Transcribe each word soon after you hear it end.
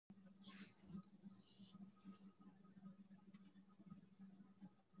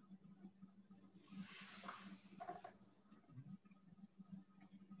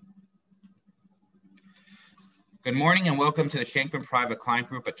Good morning and welcome to the Shenkman Private Client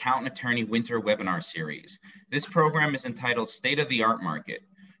Group Accountant Attorney Winter Webinar Series. This program is entitled State of the Art Market.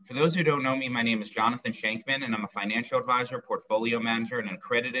 For those who don't know me, my name is Jonathan Shenkman and I'm a financial advisor, portfolio manager, and an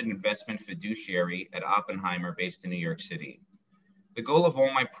accredited investment fiduciary at Oppenheimer based in New York City. The goal of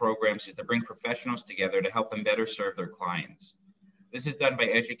all my programs is to bring professionals together to help them better serve their clients. This is done by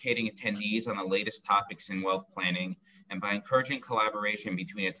educating attendees on the latest topics in wealth planning and by encouraging collaboration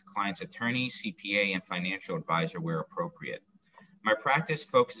between a client's attorney, CPA, and financial advisor where appropriate. My practice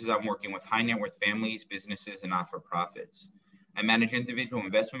focuses on working with high net worth families, businesses, and not-for-profits. I manage individual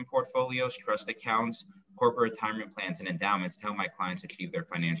investment portfolios, trust accounts, corporate retirement plans, and endowments to help my clients achieve their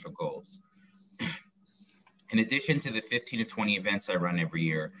financial goals. In addition to the 15 to 20 events I run every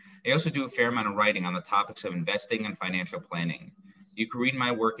year, I also do a fair amount of writing on the topics of investing and financial planning. You can read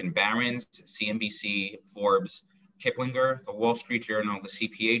my work in Barron's, CNBC, Forbes, Kiplinger, the Wall Street Journal, the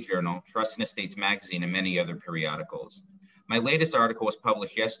CPA Journal, Trust and Estates Magazine, and many other periodicals. My latest article was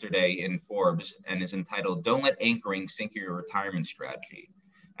published yesterday in Forbes and is entitled, Don't Let Anchoring Sink Your Retirement Strategy.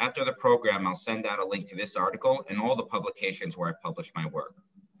 After the program, I'll send out a link to this article and all the publications where I publish my work.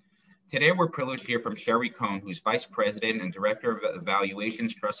 Today, we're privileged to hear from Sherri Cohen, who's Vice President and Director of the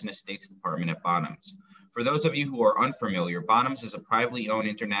Valuations, Trust and Estates Department at Bonhams. For those of you who are unfamiliar, Bonhams is a privately owned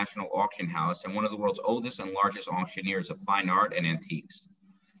international auction house and one of the world's oldest and largest auctioneers of fine art and antiques.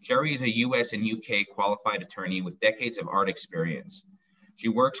 Sherri is a US and UK qualified attorney with decades of art experience. She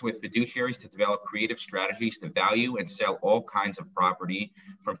works with fiduciaries to develop creative strategies to value and sell all kinds of property,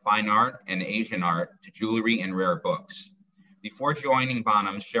 from fine art and Asian art to jewelry and rare books. Before joining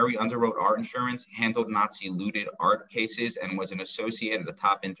Bonhams, Sherri underwrote art insurance, handled Nazi-looted art cases, and was an associate at a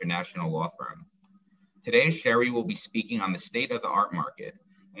top international law firm. Today, Sherri will be speaking on the state of the art market.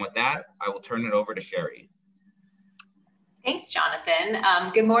 And with that, I will turn it over to Sherri. Thanks, Jonathan.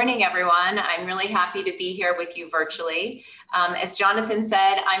 Good morning, everyone. I'm really happy to be here with you virtually. As Jonathan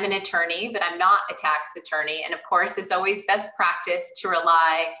said, I'm an attorney, but I'm not a tax attorney. And of course, it's always best practice to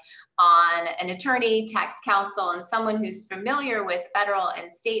rely on an attorney, tax counsel, and someone who's familiar with federal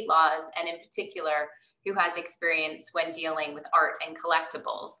and state laws, and in particular, who has experience when dealing with art and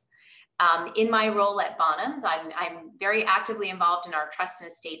collectibles. In my role at Bonhams, I'm very actively involved in our Trust and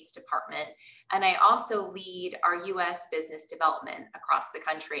Estates Department, and I also lead our US business development across the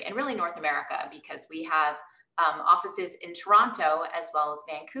country and really North America, because we have offices in Toronto as well as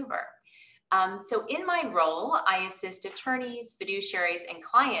Vancouver. So in my role, I assist attorneys, fiduciaries, and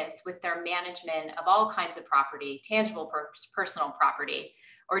clients with their management of all kinds of property, tangible personal property,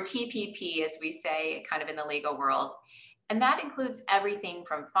 or TPP, as we say, kind of in the legal world. And that includes everything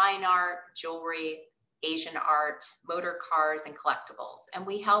from fine art, jewelry, Asian art, motor cars, and collectibles. And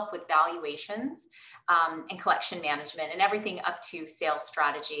we help with valuations and collection management and everything up to sales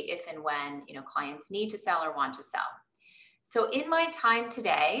strategy if and when clients need to sell or want to sell. So in my time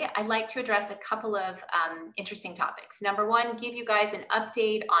today, I'd like to address a couple of interesting topics. Number one, give you guys an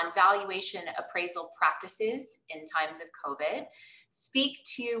update on valuation appraisal practices in times of COVID. Speak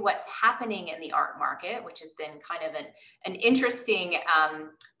to what's happening in the art market, which has been kind of an interesting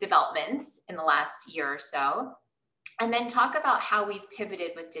developments in the last year or so. And then talk about how we've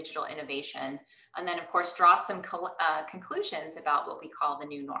pivoted with digital innovation. And then, of course, draw some conclusions about what we call the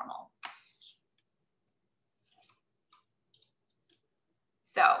new normal.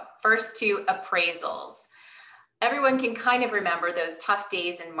 So first to appraisals. Everyone can kind of remember those tough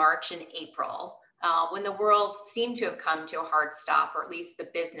days in March and April when the world seemed to have come to a hard stop, or at least the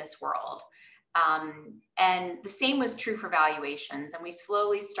business world. And the same was true for valuations. And we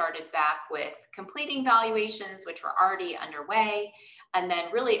slowly started back with completing valuations, which were already underway, and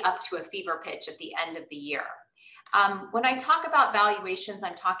then really up to a fever pitch at the end of the year. When I talk about valuations,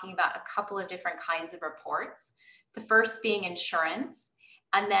 I'm talking about a couple of different kinds of reports. The first being insurance.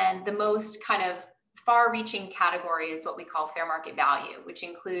 And then the most kind of far-reaching category is what we call fair market value, which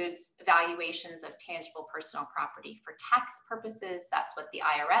includes valuations of tangible personal property. For tax purposes, that's what the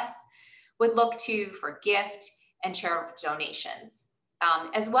IRS would look to for gift and charitable donations,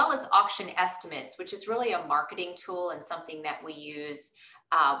 as well as auction estimates, which is really a marketing tool and something that we use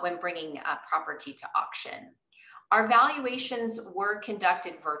when bringing property to auction. Our valuations were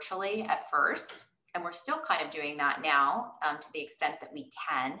conducted virtually at first, and we're still kind of doing that now to the extent that we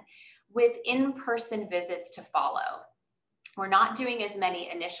can, with in-person visits to follow. We're not doing as many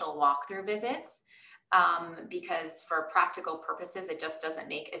initial walkthrough visits because for practical purposes, it just doesn't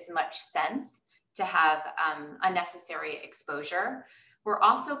make as much sense to have unnecessary exposure. We're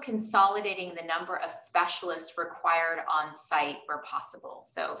also consolidating the number of specialists required on site where possible.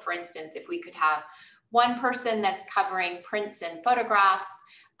 So for instance, if we could have one person that's covering prints and photographs,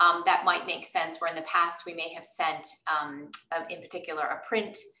 that might make sense, where in the past we may have sent, in particular, a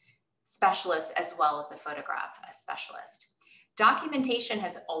print specialist as well as a photograph specialist. Documentation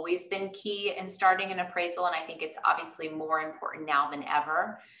has always been key in starting an appraisal, and I think it's obviously more important now than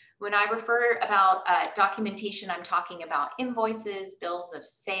ever. When I refer about documentation, I'm talking about invoices, bills of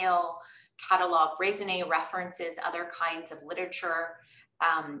sale, catalog raisonné, references, other kinds of literature,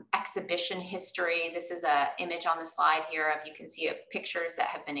 exhibition history. This is an image on the slide here of, you can see pictures that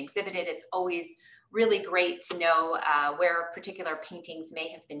have been exhibited. It's always really great to know where particular paintings may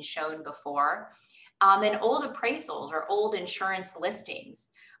have been shown before. And old appraisals or old insurance listings.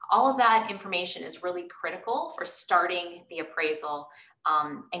 All of that information is really critical for starting the appraisal,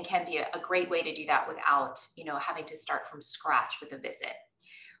 and can be a great way to do that without, having to start from scratch with a visit.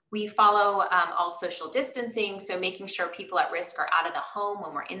 We follow all social distancing, so making sure people at risk are out of the home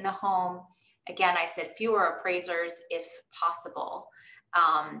when we're in the home. Again, I said fewer appraisers if possible.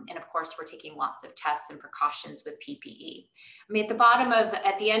 And of course, we're taking lots of tests and precautions with PPE. I mean,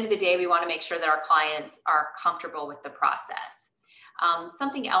 at the end of the day, we want to make sure that our clients are comfortable with the process.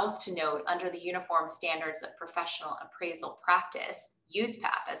 Something else to note, under the Uniform Standards of Professional Appraisal Practice,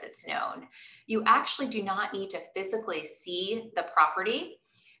 USPAP as it's known, you actually do not need to physically see the property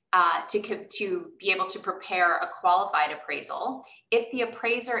to be able to prepare a qualified appraisal if the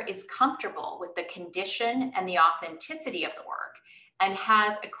appraiser is comfortable with the condition and the authenticity of the work and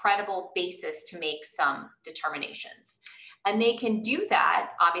has a credible basis to make some determinations. And they can do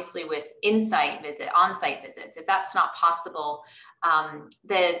that, obviously, with on-site visits. If that's not possible,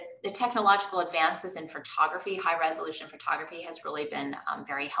 the technological advances in photography, high-resolution photography, has really been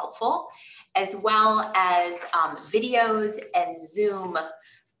very helpful, as well as videos and Zoom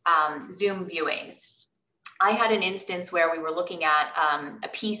viewings. I had an instance where we were looking at a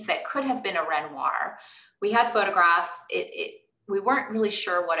piece that could have been a Renoir. We had photographs. We weren't really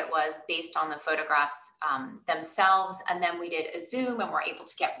sure what it was based on the photographs themselves. And then we did a Zoom and were able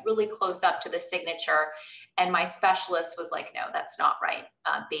to get really close up to the signature. And my specialist was like, no, that's not right,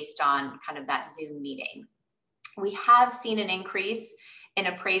 based on kind of that Zoom meeting. We have seen an increase in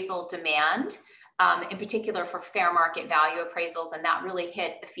appraisal demand, in particular for fair market value appraisals. And that really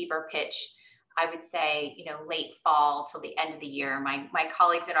hit a fever pitch, I would say, late fall till the end of the year. My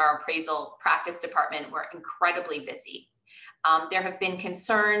colleagues in our appraisal practice department were incredibly busy. There have been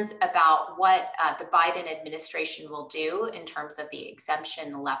concerns about what the Biden administration will do in terms of the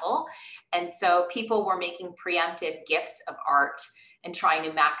exemption level. And so people were making preemptive gifts of art and trying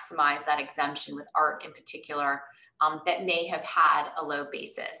to maximize that exemption with art in particular, that may have had a low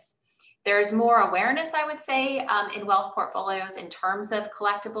basis. There's more awareness, I would say, in wealth portfolios in terms of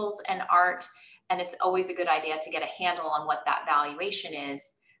collectibles and art. And it's always a good idea to get a handle on what that valuation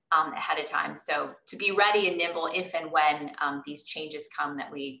is ahead of time. So to be ready and nimble if and when these changes come that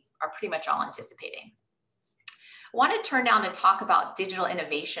we are pretty much all anticipating. I want to turn now to talk about digital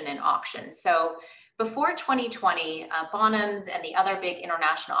innovation in auctions. So before 2020, Bonhams and the other big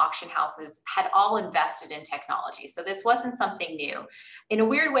international auction houses had all invested in technology. So this wasn't something new. In a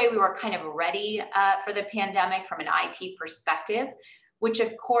weird way, we were kind of ready for the pandemic from an IT perspective, which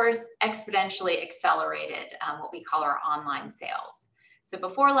of course exponentially accelerated what we call our online sales. So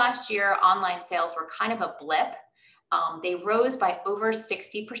before last year, online sales were kind of a blip. They rose by over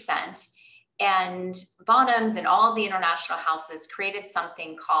 60%. And Bonhams and all of the international houses created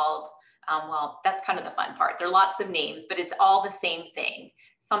something called, well, that's kind of the fun part. There are lots of names, but it's all the same thing.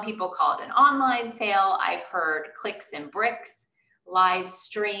 Some people call it an online sale. I've heard clicks and bricks, live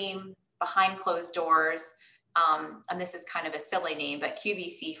stream, behind closed doors. And this is kind of a silly name, but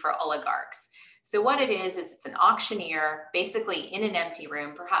QVC for oligarchs. So what it is it's an auctioneer basically in an empty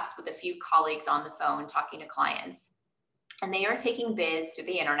room, perhaps with a few colleagues on the phone talking to clients. And they are taking bids through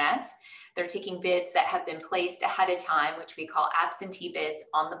the internet. They're taking bids that have been placed ahead of time, which we call absentee bids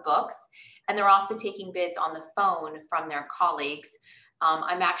on the books. And they're also taking bids on the phone from their colleagues.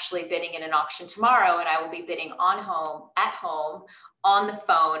 I'm actually bidding in an auction tomorrow, and I will be bidding at home, on the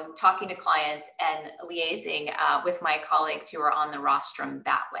phone, talking to clients and liaising with my colleagues who are on the rostrum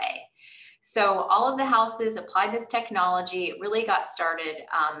that way. So all of the houses applied this technology. It really got started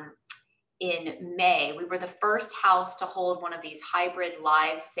in May. We were the first house to hold one of these hybrid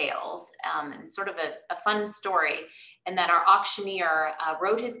live sales, and sort of a fun story in that our auctioneer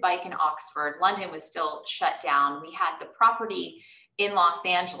rode his bike in Oxford. London was still shut down. We had the property in Los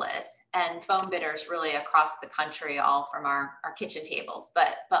Angeles and phone bidders really across the country, all from our kitchen tables.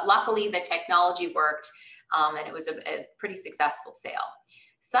 But luckily the technology worked, and it was a pretty successful sale.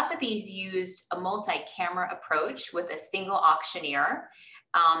 Sotheby's used a multi-camera approach with a single auctioneer.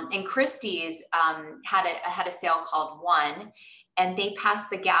 And Christie's had a sale called One, and they passed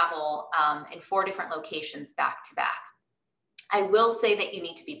the gavel in 4 different locations back to back. I will say that you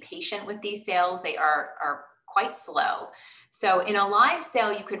need to be patient with these sales. They are quite slow. So in a live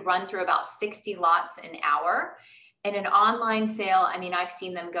sale, you could run through about 60 lots an hour. In an online sale, I mean, I've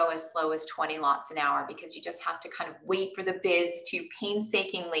seen them go as slow as 20 lots an hour, because you just have to kind of wait for the bids to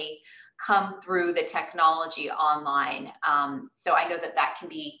painstakingly come through the technology online. So I know that that can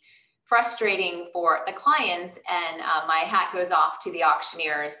be frustrating for the clients, and my hat goes off to the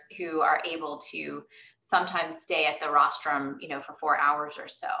auctioneers who are able to sometimes stay at the rostrum, for 4 hours or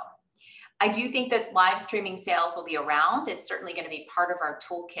so. I do think that live streaming sales will be around. It's certainly going to be part of our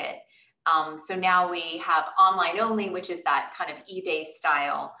toolkit. So now we have online only, which is that kind of eBay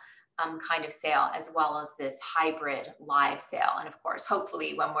style kind of sale, as well as this hybrid live sale. And of course,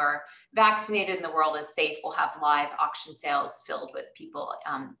 hopefully when we're vaccinated and the world is safe, we'll have live auction sales filled with people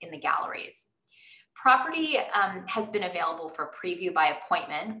in the galleries. Property has been available for preview by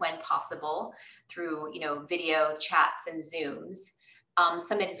appointment when possible through video chats and Zooms.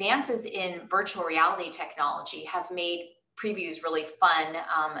 Some advances in virtual reality technology have made previews really fun,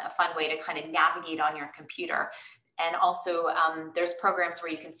 a fun way to kind of navigate on your computer. And also there's programs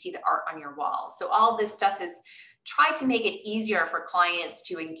where you can see the art on your wall. So all of this stuff is tried to make it easier for clients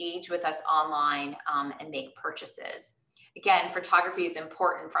to engage with us online and make purchases. Again, photography is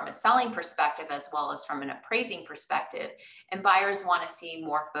important from a selling perspective as well as from an appraising perspective, and buyers want to see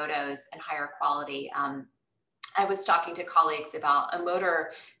more photos and higher quality. I was talking to colleagues about a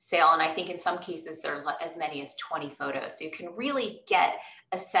motor sale, and I think in some cases there are as many as 20 photos. So you can really get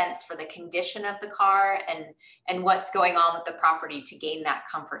a sense for the condition of the car and what's going on with the property to gain that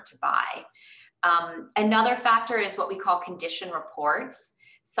comfort to buy. Another factor is what we call condition reports.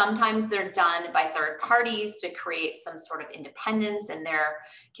 Sometimes they're done by third parties to create some sort of independence, and there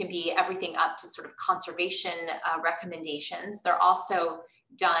can be everything up to sort of conservation recommendations. They're also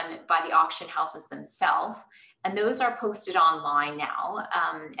done by the auction houses themselves. And those are posted online now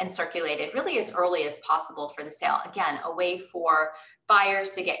and circulated really as early as possible for the sale. Again, a way for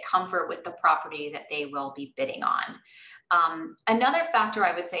buyers to get comfort with the property that they will be bidding on. Another factor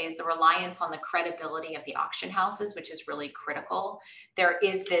I would say is the reliance on the credibility of the auction houses, which is really critical. There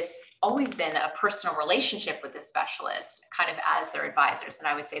is always been a personal relationship with the specialist kind of as their advisors. And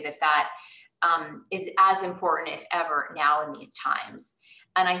I would say that is as important, if ever, now in these times.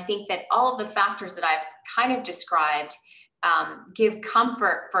 And I think that all of the factors that I've kind of described give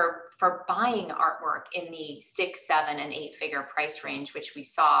comfort for buying artwork in the 6, 7, and 8-figure price range, which we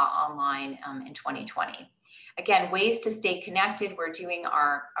saw online in 2020. Again, ways to stay connected. We're doing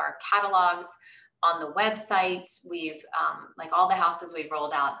our catalogs on the websites. We've, like all the houses, we've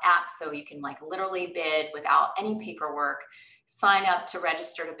rolled out apps so you can literally bid without any paperwork, sign up to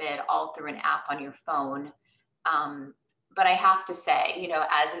register to bid all through an app on your phone. But I have to say,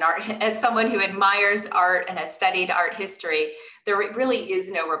 as someone who admires art and has studied art history, there really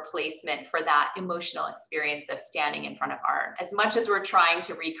is no replacement for that emotional experience of standing in front of art. As much as we're trying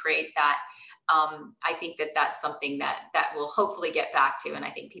to recreate that, I think that that's something that we'll hopefully get back to, and I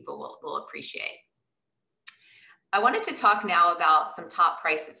think people will appreciate. I wanted to talk now about some top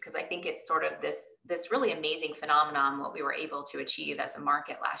prices, because I think it's sort of this really amazing phenomenon, what we were able to achieve as a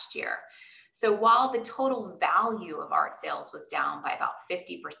market last year. So while the total value of art sales was down by about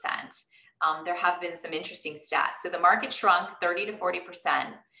 50%, there have been some interesting stats. So the market shrunk 30 to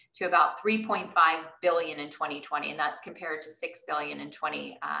 40% to about 3.5 billion in 2020, and that's compared to 6 billion in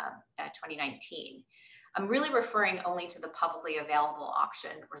 2019. I'm really referring only to the publicly available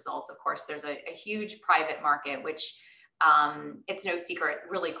auction results. Of course, there's a huge private market, which it's no secret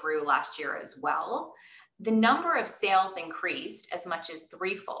really grew last year as well. The number of sales increased as much as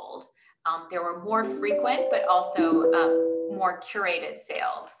threefold. There were more frequent, but also more curated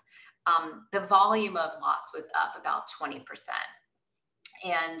sales. The volume of lots was up about 20%.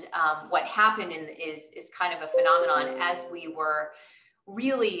 And what happened is kind of a phenomenon as we were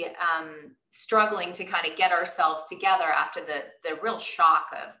really struggling to kind of get ourselves together after the real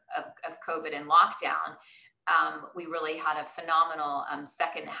shock of COVID and lockdown. We really had a phenomenal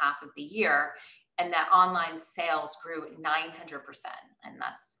second half of the year, and that online sales grew 900%. And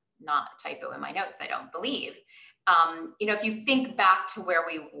that's not a typo in my notes, I don't believe. If you think back to where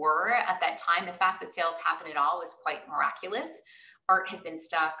we were at that time, the fact that sales happened at all was quite miraculous. Art had been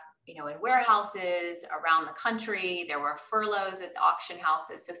stuck, in warehouses around the country. There were furloughs at the auction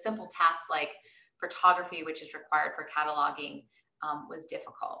houses. So simple tasks like photography, which is required for cataloging, was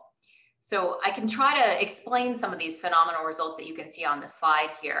difficult. So I can try to explain some of these phenomenal results that you can see on the slide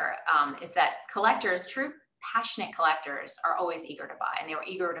here, is that collectors, true passionate collectors are always eager to buy, and they were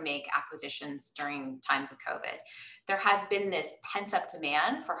eager to make acquisitions during times of COVID. There has been this pent-up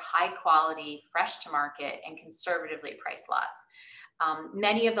demand for high quality, fresh to market, and conservatively priced lots.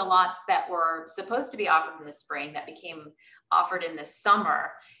 Many of the lots that were supposed to be offered in the spring that became offered in the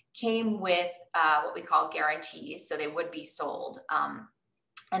summer came with what we call guarantees, so they would be sold.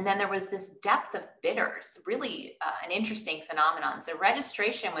 And then there was this depth of bidders, really an interesting phenomenon. So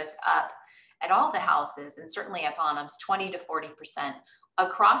registration was up at all the houses, and certainly at Bonhams, 20 to 40%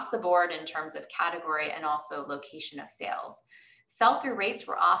 across the board in terms of category and also location of sales. Sell-through rates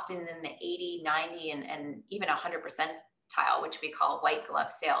were often in the 80, 90, and even 100% tile, which we call white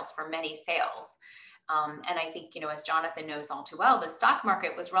glove sales for many sales. And I think, as Jonathan knows all too well, the stock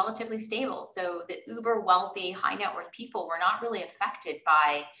market was relatively stable. So the uber wealthy, high net worth people were not really affected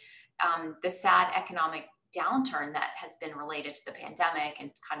by the sad economic downturn that has been related to the pandemic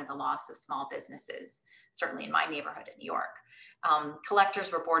and kind of the loss of small businesses, certainly in my neighborhood in New York.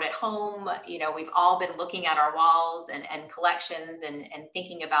 Collectors were bored at home. We've all been looking at our walls and collections and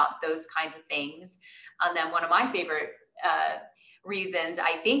thinking about those kinds of things. And then one of my favorite reasons,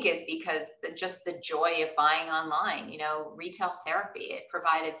 I think, is because just the joy of buying online, retail therapy, it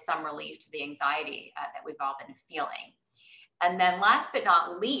provided some relief to the anxiety that we've all been feeling. And then last but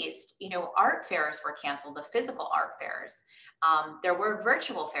not least, art fairs were canceled, the physical art fairs. There were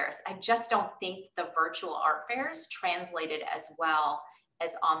virtual fairs. I just don't think the virtual art fairs translated as well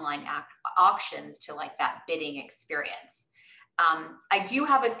as online auctions to like that bidding experience. I do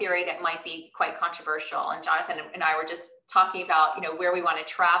have a theory that might be quite controversial, and Jonathan and I were just talking about, where we want to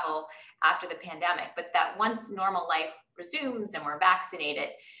travel after the pandemic, but that once normal life resumes and we're vaccinated,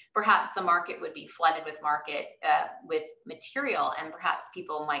 perhaps the market would be flooded with material, and perhaps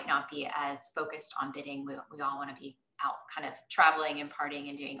people might not be as focused on bidding. We all want to be out kind of traveling and partying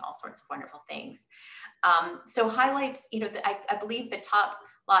and doing all sorts of wonderful things. So highlights, I believe the top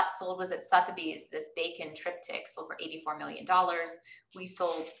lot sold was at Sotheby's, this Bacon triptych sold for $84 million. We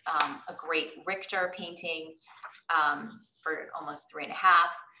sold a great Richter painting for almost 3.5.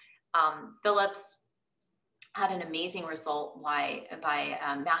 Phillips had an amazing result by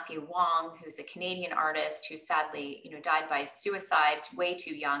Matthew Wong, who's a Canadian artist who sadly, died by suicide way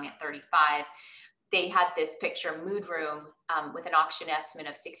too young at 35. They had this picture, Mood Room, with an auction estimate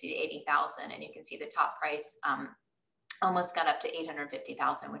of $60,000 to $80,000, and you can see the top price almost got up to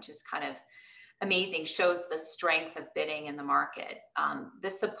 $850,000, which is kind of amazing, shows the strength of bidding in the market. The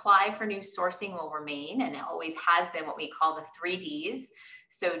supply for new sourcing will remain, and it always has been what we call the 3Ds.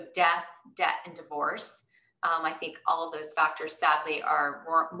 So death, debt, and divorce. I think all of those factors, sadly,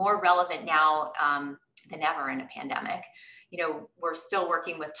 are more relevant now than ever in a pandemic. We're still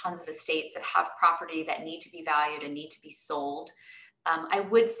working with tons of estates that have property that need to be valued and need to be sold. I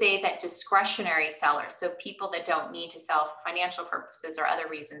would say that discretionary sellers, so people that don't need to sell for financial purposes or other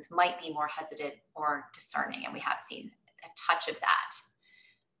reasons, might be more hesitant or discerning, and we have seen a touch of that.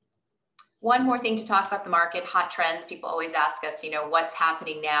 One more thing to talk about the market, hot trends. People always ask us, what's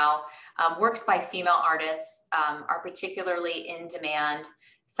happening now? Works by female artists are particularly in demand.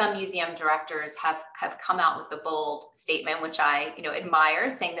 Some museum directors have come out with the bold statement, which I admire,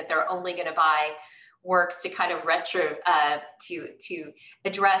 saying that they're only going to buy works to kind of to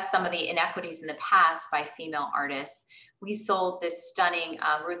address some of the inequities in the past by female artists. We sold this stunning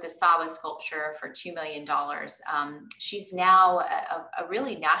Ruth Asawa sculpture for $2 million. She's now a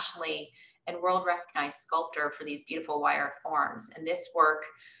really nationally and world recognized sculptor for these beautiful wire forms. And this work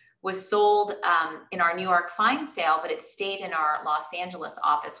was sold in our New York fine sale, but it stayed in our Los Angeles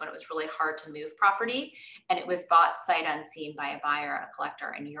office when it was really hard to move property. And it was bought sight unseen by a buyer, a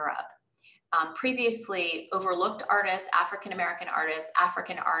collector in Europe. Previously overlooked artists, African-American artists,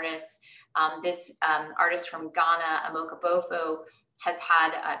 African artists. This artist from Ghana, Amoka Bofo, has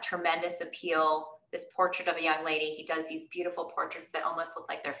had a tremendous appeal. This portrait of a young lady, he does these beautiful portraits that almost look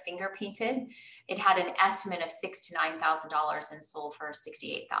like they're finger painted. It had an estimate of $6,000 to $9,000 and sold for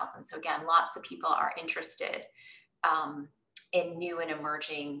 $68,000. So again, lots of people are interested in new and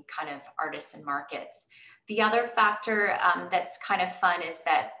emerging kind of artists and markets. The other factor that's kind of fun is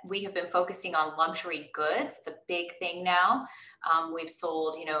that we have been focusing on luxury goods. It's a big thing now. We've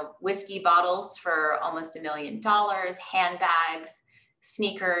sold, whiskey bottles for almost $1 million, handbags,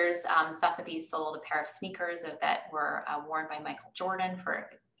 sneakers. Sotheby's sold a pair of sneakers that were worn by Michael Jordan for a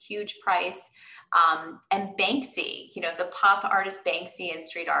huge price. And Banksy, the pop artist Banksy and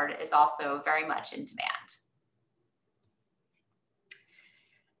street art is also very much in demand.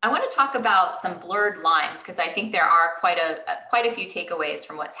 I want to talk about some blurred lines because I think there are quite a few takeaways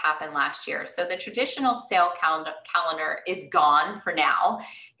from what's happened last year. So the traditional sale calendar is gone for now.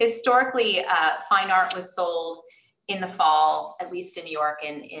 Historically, fine art was sold in the fall, at least in New York,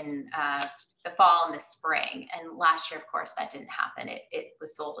 in the fall and the spring. And last year, of course, that didn't happen. It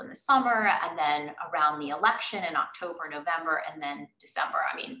was sold in the summer and then around the election in October, November, and then December.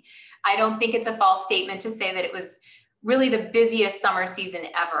 I mean, I don't think it's a false statement to say that it was really the busiest summer season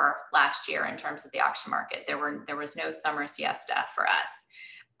ever last year in terms of the auction market. There was no summer siesta for us.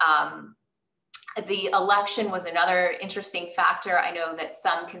 The election was another interesting factor. I know that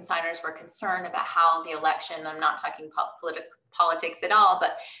some consigners were concerned about how the election, I'm not talking politics at all,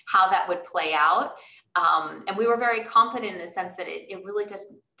 but how that would play out. And we were very confident in the sense that it really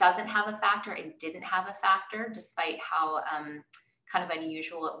doesn't have a factor. It didn't have a factor despite how kind of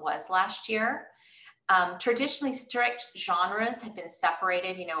unusual it was last year. Traditionally, strict genres have been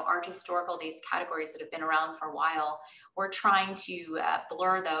separated, art historical, these categories that have been around for a while. We're trying to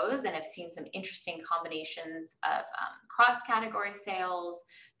blur those and have seen some interesting combinations of cross-category sales.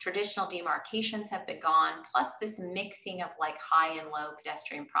 Traditional demarcations have been gone, plus this mixing of like high and low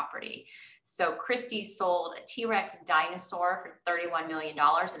pedestrian property. So Christie sold a T-Rex dinosaur for $31 million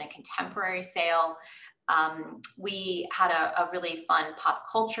in a contemporary sale. We had a really fun pop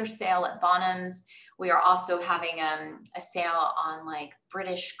culture sale at Bonhams. We are also having a sale on like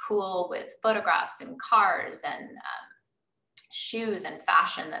British cool with photographs and cars and shoes and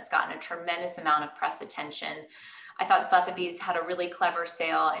fashion that's gotten a tremendous amount of press attention. I thought Sotheby's had a really clever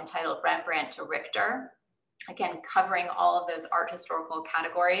sale entitled Rembrandt to Richter, again, covering all of those art historical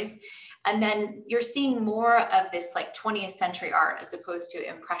categories. And then you're seeing more of this like 20th century art as opposed to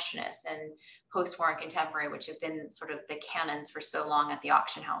impressionist and post-war and contemporary, which have been sort of the canons for so long at the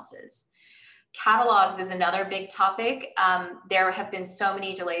auction houses. Catalogs is another big topic. There have been so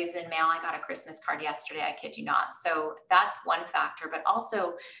many delays in mail. I got a Christmas card yesterday, I kid you not. So that's one factor, but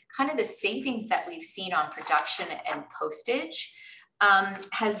also kind of the savings that we've seen on production and postage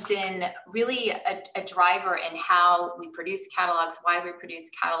has been really a driver in how we produce catalogs, why we produce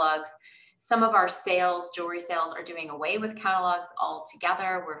catalogs. Some of our sales, jewelry sales, are doing away with catalogs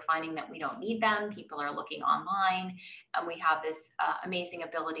altogether. We're finding that we don't need them. People are looking online, and we have this amazing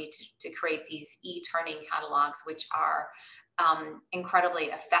ability to create these e-turning catalogs, which are incredibly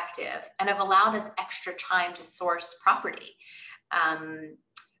effective and have allowed us extra time to source property.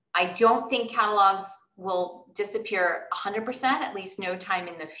 I don't think catalogs will disappear 100%, at least no time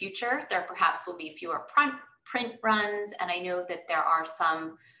in the future. There perhaps will be fewer print runs, and I know that there are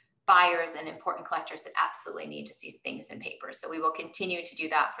some buyers and important collectors that absolutely need to see things in paper. So we will continue to do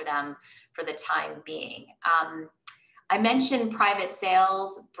that for them for the time being. I mentioned private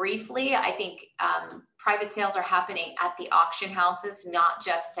sales briefly. I think private sales are happening at the auction houses, not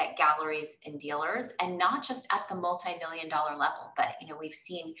just at galleries and dealers, and not just at the multi-million-dollar level, but we've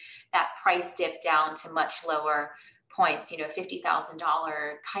seen that price dip down to much lower points.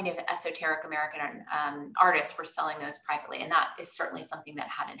 $50,000 kind of esoteric American artists were selling those privately, and that is certainly something that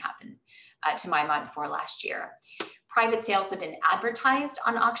hadn't happened to my mind before last year. Private sales have been advertised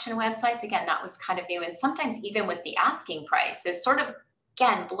on auction websites. Again, that was kind of new, and sometimes even with the asking price. So sort of,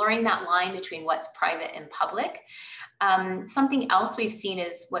 again, blurring that line between what's private and public. Something else we've seen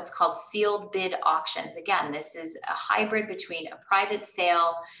is what's called sealed bid auctions. Again, this is a hybrid between a private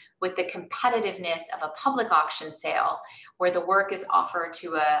sale with the competitiveness of a public auction sale, where the work is offered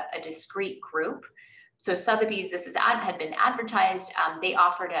to a discrete group. So Sotheby's, had been advertised. They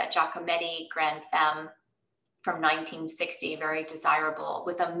offered a Giacometti Grand Femme from 1960, very desirable,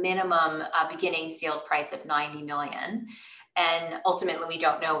 with a minimum beginning sealed price of $90 million. And ultimately, we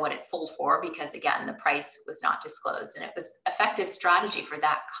don't know what it sold for because, again, the price was not disclosed. And it was effective strategy for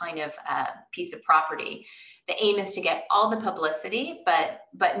that kind of piece of property. The aim is to get all the publicity, but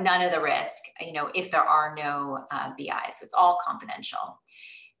none of the risk, if there are no BIs. So it's all confidential.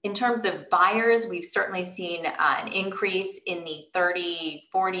 In terms of buyers, we've certainly seen an increase in the 30,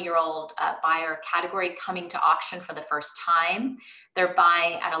 40-year-old buyer category coming to auction for the first time. They're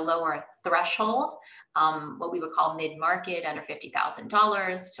buying at a lower threshold, what we would call mid-market, under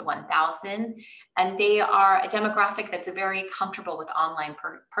 $50,000 to $1,000. And they are a demographic that's very comfortable with online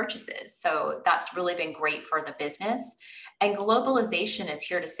purchases. So that's really been great for the business. And globalization is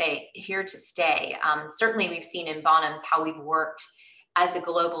here to stay. Certainly, we've seen in Bonhams how we've worked as a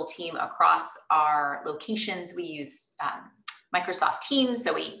global team across our locations. We use Microsoft Teams,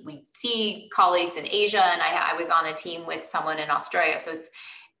 so we see colleagues in Asia, and I was on a team with someone in Australia. So it's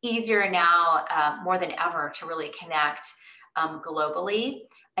easier now, more than ever, to really connect globally.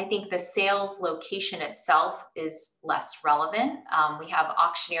 I think the sales location itself is less relevant. We have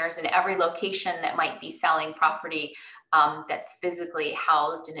auctioneers in every location that might be selling property that's physically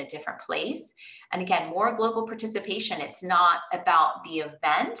housed in a different place. And again, more global participation. It's not about the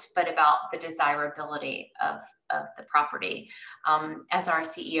event, but about the desirability of the property. As our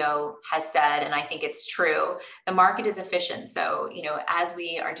CEO has said, and I think it's true, the market is efficient. So, as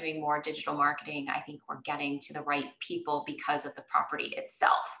we are doing more digital marketing, I think we're getting to the right people because of the property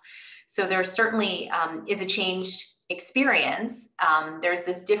itself. So there certainly is a changed experience. There's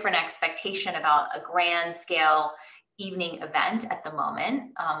this different expectation about a grand scale evening event at the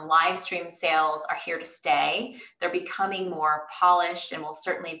moment. Live stream sales are here to stay. They're becoming more polished and will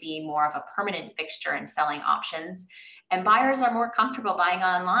certainly be more of a permanent fixture in selling options. And buyers are more comfortable buying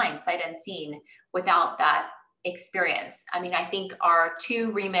online, sight unseen, without that experience. I mean, I think our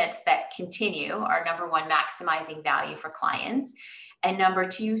two remits that continue are number one, maximizing value for clients. And number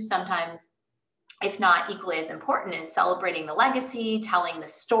two, sometimes, if not equally as important, is celebrating the legacy, telling the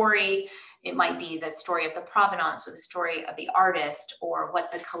story. It might be the story of the provenance or the story of the artist or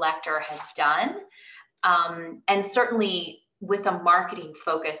what the collector has done. And certainly with a marketing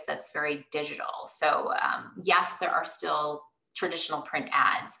focus that's very digital. So yes, there are still traditional print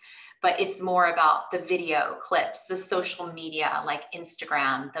ads, but it's more about the video clips, the social media like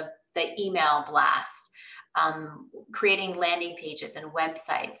Instagram, the email blast, creating landing pages and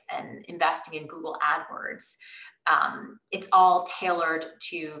websites and investing in Google AdWords. It's all tailored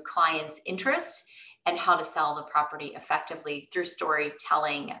to clients' interest and how to sell the property effectively through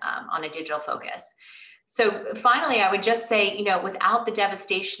storytelling on a digital focus. So finally, I would just say, without the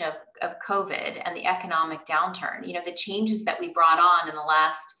devastation of COVID and the economic downturn, the changes that we brought on in the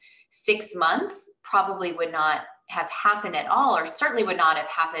last 6 months probably would not have happened at all, or certainly would not have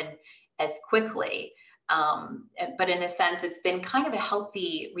happened as quickly. But in a sense, it's been kind of a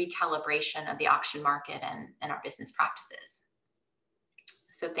healthy recalibration of the auction market and our business practices.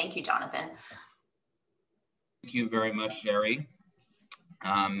 So thank you, Jonathan. Thank you very much, Sherri.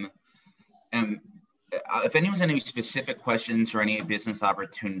 If anyone has any specific questions or any business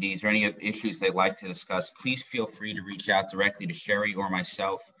opportunities or any issues they'd like to discuss, please feel free to reach out directly to Sherri or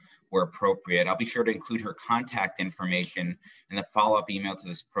myself where appropriate. I'll be sure to include her contact information in the follow-up email to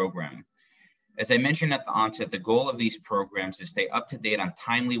this program. As I mentioned at the onset, the goal of these programs is to stay up to date on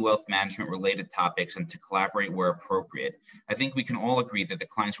timely wealth management related topics and to collaborate where appropriate. I think we can all agree that the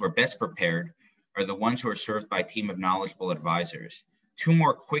clients who are best prepared are the ones who are served by a team of knowledgeable advisors. 2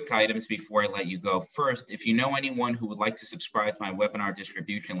 more quick items before I let you go. First, if you know anyone who would like to subscribe to my webinar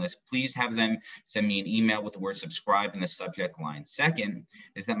distribution list, please have them send me an email with the word subscribe in the subject line. Second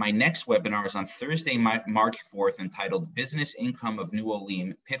is that my next webinar is on Thursday, March 4th, entitled Business Income of New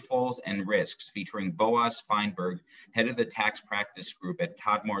Olim, Pitfalls and Risks, featuring Boaz Feinberg, head of the tax practice group at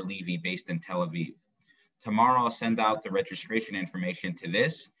Tadmor Levy based in Tel Aviv. Tomorrow, I'll send out the registration information to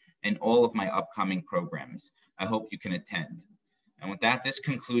this and all of my upcoming programs. I hope you can attend. And with that, this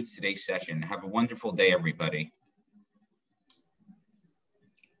concludes today's session. Have a wonderful day, everybody.